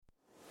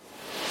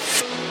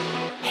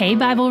Hey,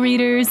 Bible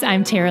readers,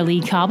 I'm Tara Lee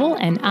Cobble,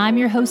 and I'm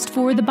your host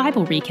for the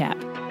Bible Recap.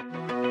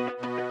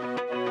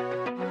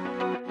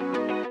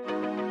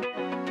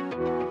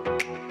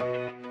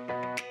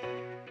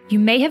 You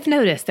may have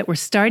noticed that we're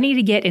starting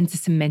to get into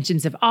some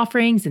mentions of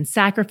offerings and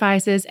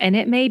sacrifices, and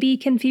it may be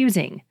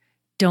confusing.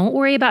 Don't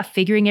worry about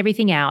figuring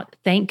everything out.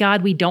 Thank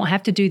God we don't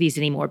have to do these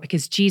anymore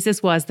because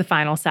Jesus was the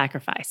final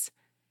sacrifice.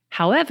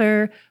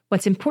 However,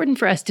 what's important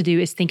for us to do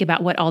is think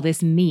about what all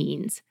this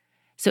means.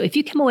 So if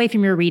you come away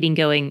from your reading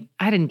going,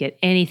 I didn't get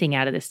anything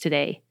out of this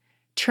today,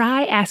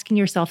 try asking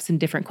yourself some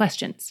different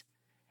questions.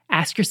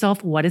 Ask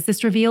yourself, what does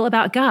this reveal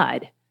about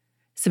God?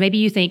 So maybe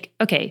you think,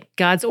 okay,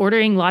 God's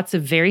ordering lots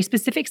of very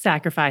specific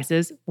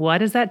sacrifices. What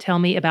does that tell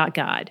me about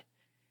God?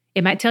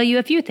 It might tell you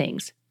a few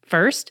things.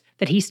 First,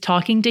 that he's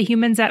talking to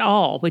humans at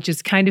all, which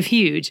is kind of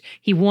huge.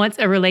 He wants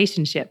a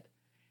relationship.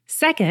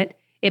 Second,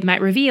 it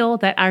might reveal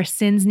that our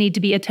sins need to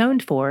be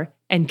atoned for,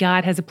 and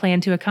God has a plan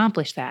to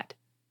accomplish that.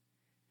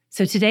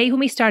 So today, when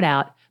we start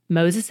out,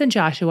 Moses and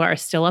Joshua are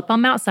still up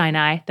on Mount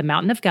Sinai, the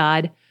mountain of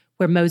God,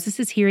 where Moses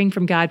is hearing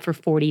from God for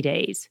 40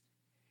 days.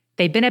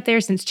 They've been up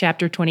there since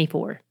chapter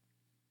 24.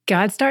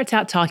 God starts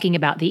out talking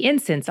about the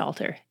incense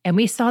altar, and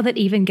we saw that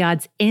even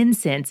God's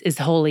incense is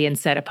holy and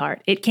set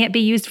apart. It can't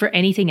be used for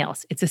anything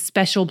else. It's a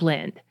special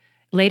blend.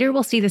 Later,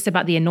 we'll see this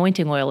about the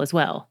anointing oil as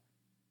well.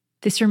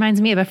 This reminds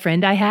me of a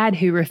friend I had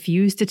who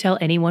refused to tell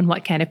anyone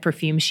what kind of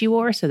perfume she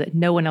wore so that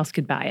no one else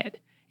could buy it.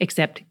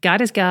 Except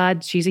God is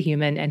God, she's a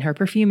human, and her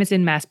perfume is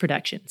in mass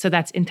production, so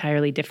that's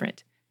entirely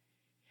different.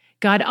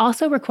 God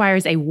also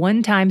requires a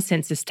one-time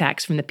census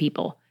tax from the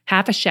people,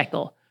 half a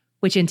shekel,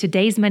 which in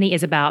today's money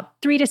is about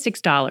 $3 to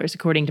 $6,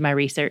 according to my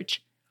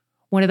research.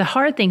 One of the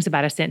hard things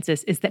about a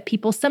census is that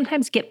people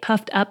sometimes get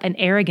puffed up and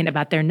arrogant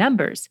about their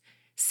numbers.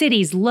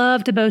 Cities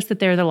love to boast that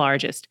they're the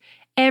largest.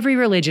 Every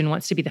religion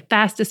wants to be the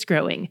fastest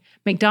growing.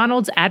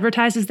 McDonald's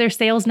advertises their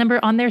sales number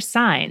on their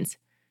signs.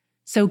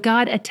 So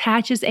God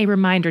attaches a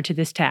reminder to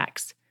this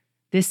tax.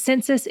 This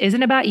census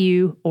isn't about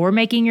you or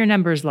making your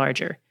numbers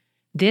larger.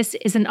 This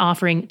is an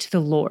offering to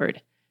the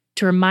Lord,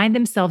 to remind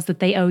themselves that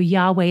they owe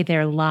Yahweh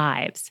their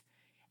lives.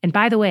 And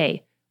by the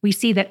way, we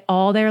see that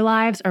all their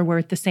lives are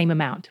worth the same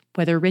amount,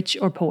 whether rich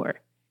or poor.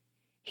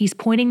 He's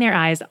pointing their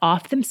eyes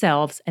off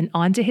themselves and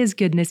onto his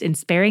goodness in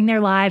sparing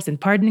their lives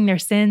and pardoning their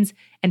sins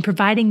and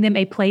providing them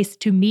a place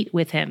to meet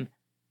with him.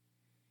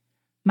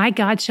 My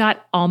God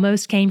shot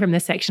almost came from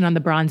this section on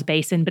the bronze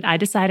basin, but I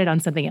decided on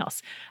something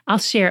else. I'll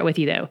share it with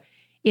you, though.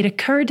 It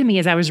occurred to me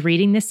as I was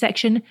reading this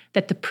section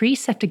that the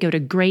priests have to go to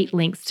great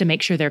lengths to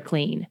make sure they're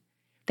clean.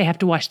 They have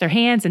to wash their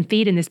hands and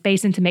feet in this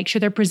basin to make sure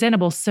they're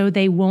presentable so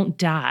they won't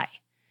die.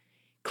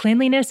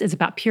 Cleanliness is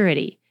about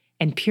purity,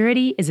 and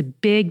purity is a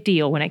big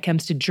deal when it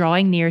comes to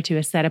drawing near to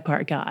a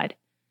set-apart God.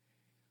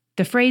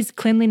 The phrase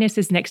cleanliness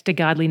is next to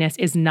godliness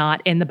is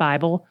not in the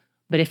Bible,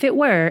 but if it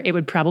were, it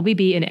would probably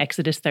be in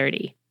Exodus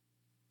 30.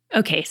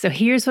 Okay, so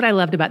here's what I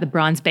loved about the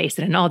bronze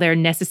basin and all their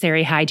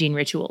necessary hygiene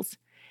rituals.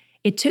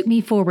 It took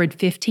me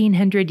forward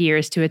 1,500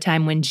 years to a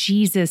time when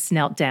Jesus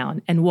knelt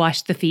down and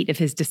washed the feet of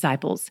his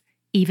disciples,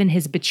 even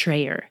his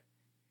betrayer.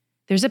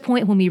 There's a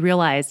point when we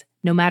realize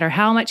no matter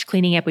how much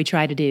cleaning up we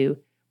try to do,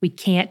 we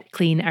can't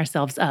clean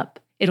ourselves up.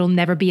 It'll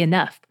never be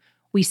enough.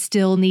 We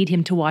still need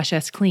him to wash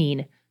us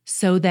clean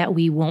so that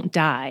we won't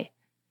die.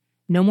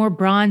 No more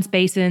bronze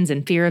basins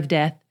and fear of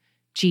death.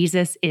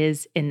 Jesus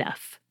is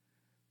enough.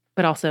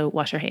 But also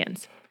wash our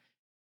hands.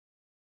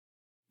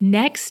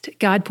 Next,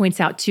 God points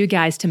out two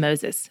guys to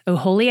Moses,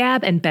 Oholiab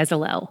and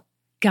Bezalel.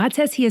 God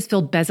says he has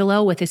filled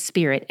Bezalel with his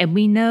spirit, and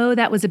we know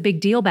that was a big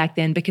deal back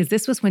then because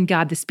this was when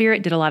God the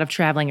Spirit did a lot of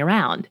traveling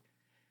around.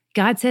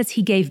 God says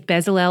he gave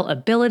Bezalel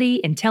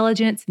ability,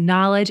 intelligence,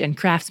 knowledge, and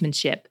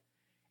craftsmanship.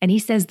 And he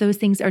says those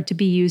things are to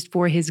be used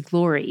for his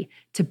glory,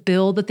 to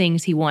build the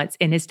things he wants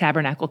in his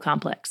tabernacle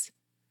complex.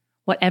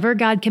 Whatever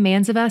God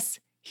commands of us,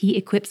 he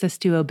equips us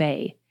to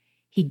obey.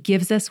 He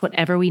gives us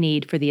whatever we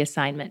need for the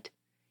assignment.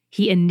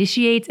 He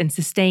initiates and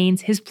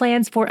sustains his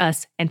plans for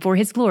us and for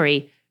his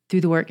glory through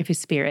the work of his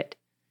Spirit.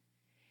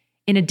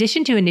 In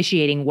addition to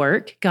initiating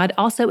work, God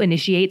also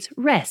initiates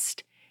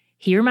rest.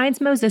 He reminds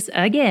Moses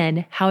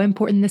again how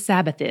important the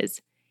Sabbath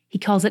is. He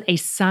calls it a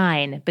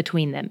sign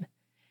between them.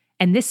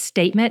 And this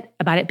statement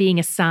about it being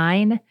a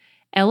sign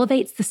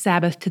elevates the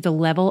Sabbath to the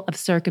level of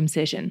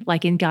circumcision,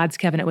 like in God's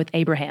covenant with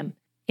Abraham.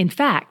 In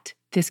fact,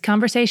 this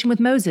conversation with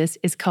Moses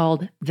is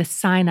called the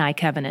Sinai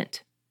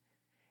Covenant.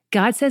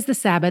 God says the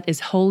Sabbath is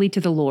holy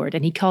to the Lord,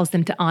 and he calls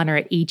them to honor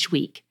it each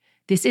week.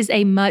 This is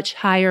a much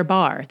higher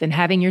bar than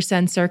having your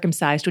son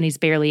circumcised when he's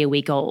barely a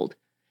week old.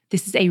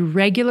 This is a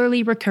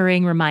regularly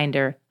recurring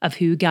reminder of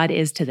who God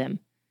is to them.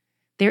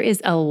 There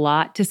is a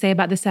lot to say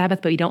about the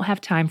Sabbath, but we don't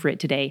have time for it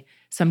today,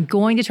 so I'm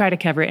going to try to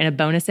cover it in a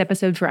bonus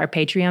episode for our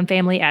Patreon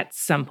family at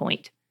some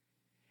point.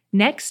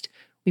 Next,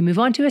 we move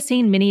on to a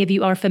scene many of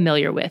you are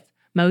familiar with.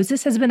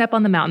 Moses has been up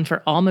on the mountain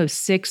for almost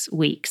 6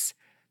 weeks.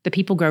 The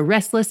people grow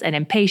restless and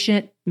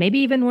impatient, maybe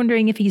even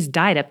wondering if he's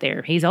died up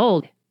there. He's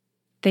old.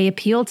 They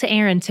appeal to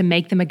Aaron to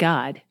make them a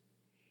god.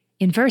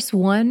 In verse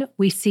 1,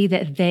 we see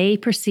that they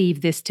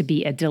perceive this to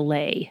be a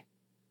delay.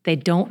 They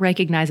don't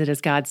recognize it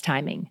as God's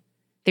timing.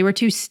 They were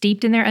too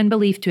steeped in their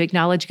unbelief to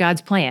acknowledge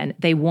God's plan.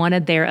 They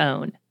wanted their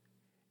own.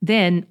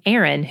 Then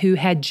Aaron, who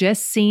had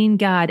just seen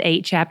God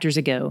 8 chapters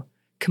ago,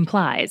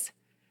 complies.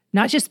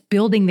 Not just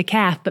building the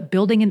calf, but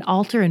building an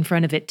altar in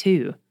front of it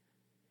too.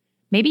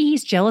 Maybe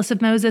he's jealous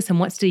of Moses and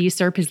wants to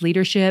usurp his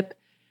leadership.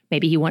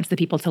 Maybe he wants the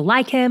people to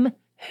like him.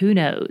 Who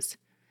knows?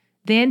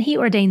 Then he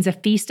ordains a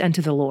feast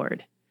unto the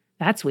Lord.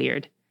 That's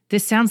weird.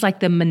 This sounds like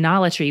the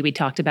monolatry we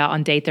talked about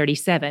on day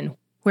 37,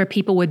 where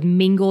people would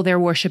mingle their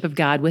worship of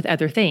God with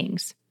other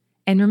things.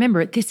 And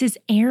remember, this is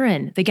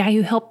Aaron, the guy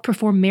who helped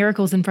perform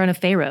miracles in front of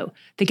Pharaoh,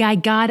 the guy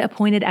God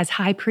appointed as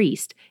high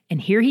priest.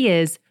 And here he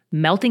is,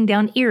 melting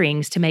down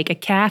earrings to make a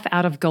calf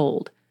out of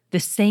gold, the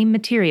same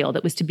material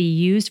that was to be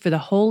used for the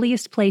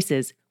holiest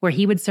places where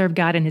he would serve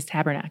God in his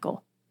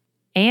tabernacle.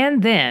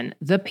 And then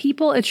the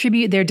people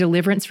attribute their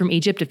deliverance from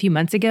Egypt a few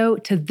months ago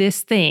to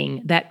this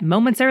thing that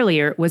moments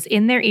earlier was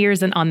in their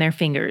ears and on their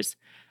fingers.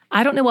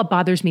 I don't know what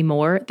bothers me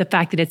more, the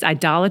fact that it's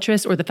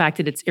idolatrous or the fact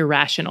that it's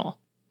irrational.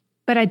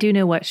 But I do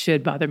know what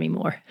should bother me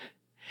more.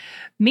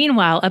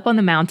 Meanwhile, up on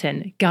the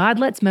mountain, God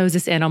lets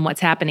Moses in on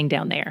what's happening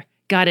down there.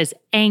 God is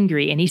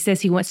angry, and he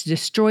says he wants to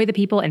destroy the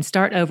people and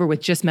start over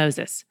with just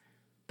Moses.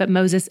 But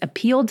Moses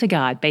appealed to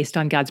God based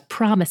on God's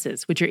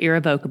promises, which are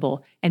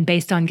irrevocable, and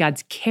based on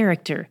God's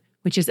character,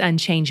 which is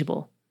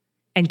unchangeable.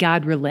 And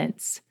God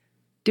relents.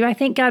 Do I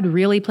think God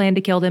really planned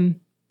to kill them?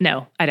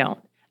 No, I don't.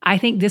 I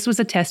think this was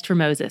a test for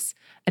Moses,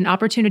 an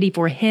opportunity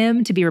for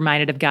him to be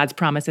reminded of God's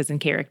promises and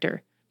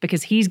character,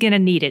 because he's going to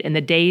need it in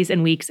the days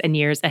and weeks and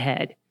years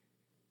ahead.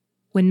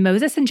 When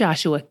Moses and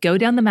Joshua go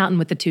down the mountain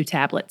with the 2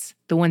 tablets,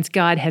 the ones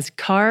God has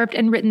carved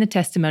and written the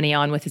testimony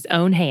on with his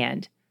own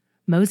hand,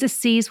 Moses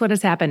sees what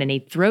has happened and he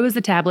throws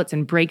the tablets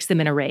and breaks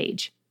them in a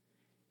rage.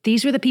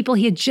 These were the people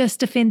he had just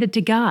defended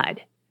to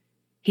God.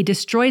 He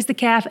destroys the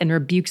calf and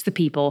rebukes the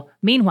people.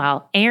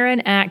 Meanwhile,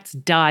 Aaron acts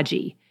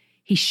dodgy.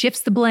 He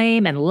shifts the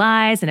blame and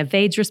lies and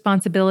evades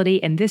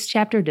responsibility, and this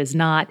chapter does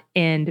not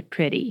end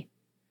pretty.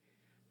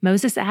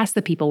 Moses asks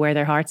the people where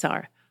their hearts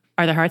are.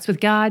 Are their hearts with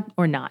God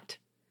or not?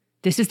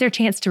 This is their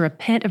chance to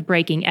repent of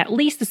breaking at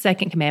least the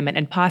 2nd commandment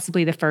and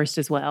possibly the 1st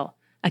as well,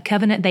 a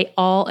covenant they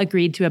all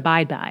agreed to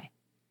abide by.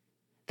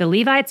 The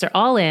Levites are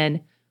all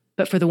in,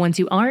 but for the ones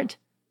who aren't,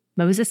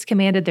 Moses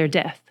commanded their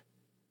death.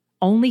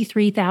 Only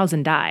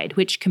 3,000 died,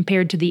 which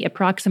compared to the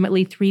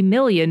approximately 3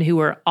 million who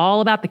were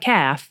all about the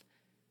calf,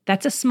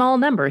 that's a small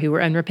number who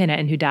were unrepentant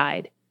and who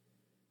died.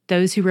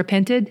 Those who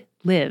repented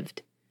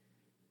lived.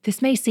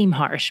 This may seem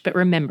harsh, but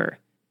remember,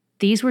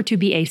 these were to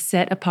be a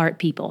set-apart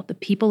people, the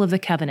people of the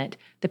covenant,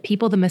 the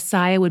people the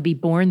Messiah would be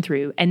born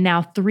through, and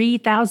now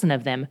 3,000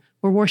 of them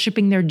were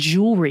worshiping their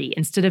jewelry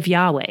instead of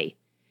Yahweh.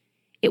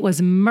 It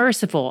was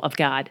merciful of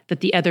God that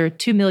the other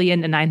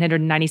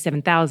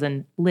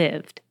 2,997,000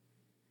 lived.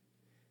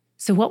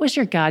 So what was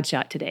your God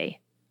shot today?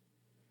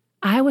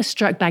 I was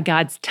struck by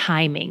God's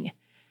timing.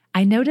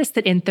 I noticed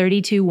that in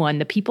 32:1,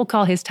 the people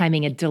call his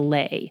timing a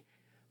delay,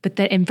 but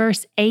that in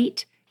verse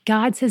 8,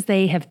 God says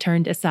they have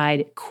turned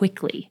aside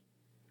quickly.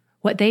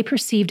 What they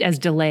perceived as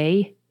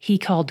delay, he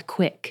called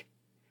quick.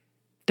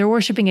 They're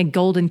worshiping a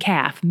golden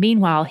calf.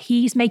 Meanwhile,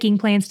 he's making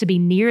plans to be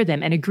near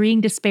them and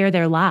agreeing to spare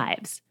their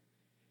lives.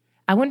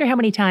 I wonder how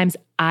many times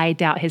I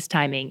doubt his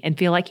timing and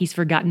feel like he's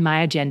forgotten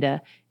my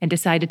agenda and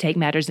decide to take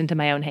matters into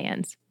my own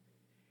hands.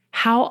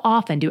 How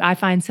often do I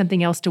find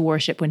something else to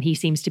worship when he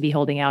seems to be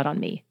holding out on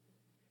me?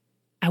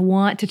 I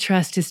want to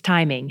trust his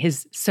timing,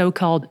 his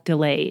so-called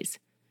delays.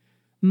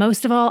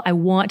 Most of all, I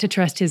want to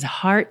trust his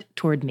heart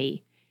toward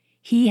me.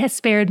 He has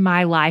spared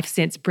my life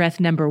since breath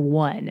number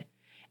 1,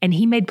 and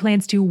he made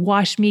plans to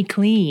wash me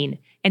clean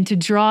and to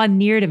draw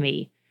near to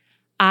me.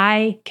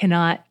 I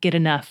cannot get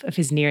enough of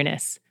his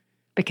nearness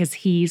because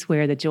he's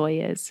where the joy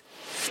is.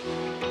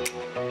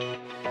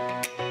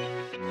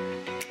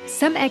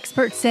 Some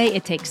experts say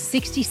it takes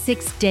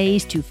 66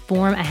 days to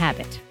form a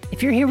habit.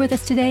 If you're here with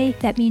us today,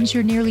 that means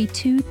you're nearly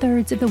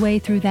 2/3 of the way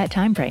through that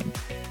time frame.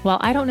 While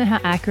I don't know how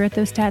accurate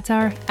those stats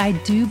are, I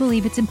do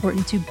believe it's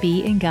important to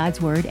be in God's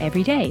Word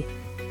every day.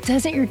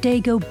 Doesn't your day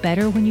go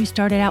better when you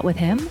started out with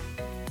Him?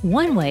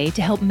 One way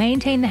to help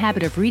maintain the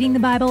habit of reading the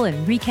Bible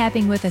and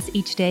recapping with us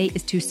each day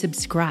is to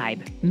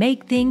subscribe.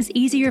 Make things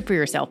easier for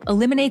yourself.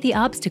 Eliminate the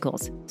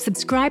obstacles.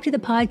 Subscribe to the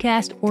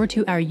podcast or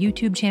to our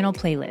YouTube channel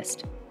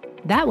playlist.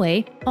 That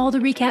way, all the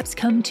recaps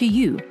come to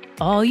you.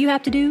 All you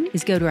have to do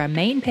is go to our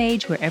main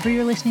page wherever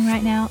you're listening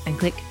right now and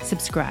click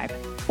subscribe,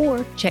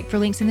 or check for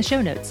links in the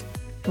show notes.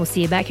 We'll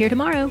see you back here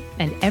tomorrow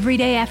and every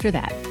day after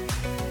that.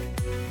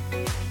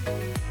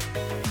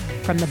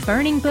 From the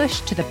burning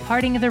bush to the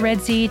parting of the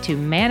Red Sea to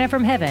manna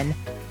from heaven,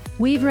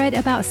 we've read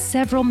about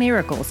several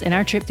miracles in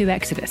our trip through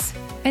Exodus.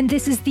 And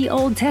this is the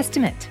Old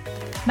Testament.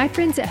 My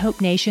friends at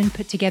Hope Nation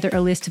put together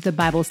a list of the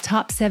Bible's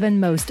top 7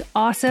 most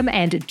awesome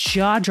and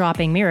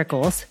jaw-dropping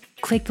miracles.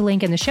 Click the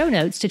link in the show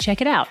notes to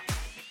check it out.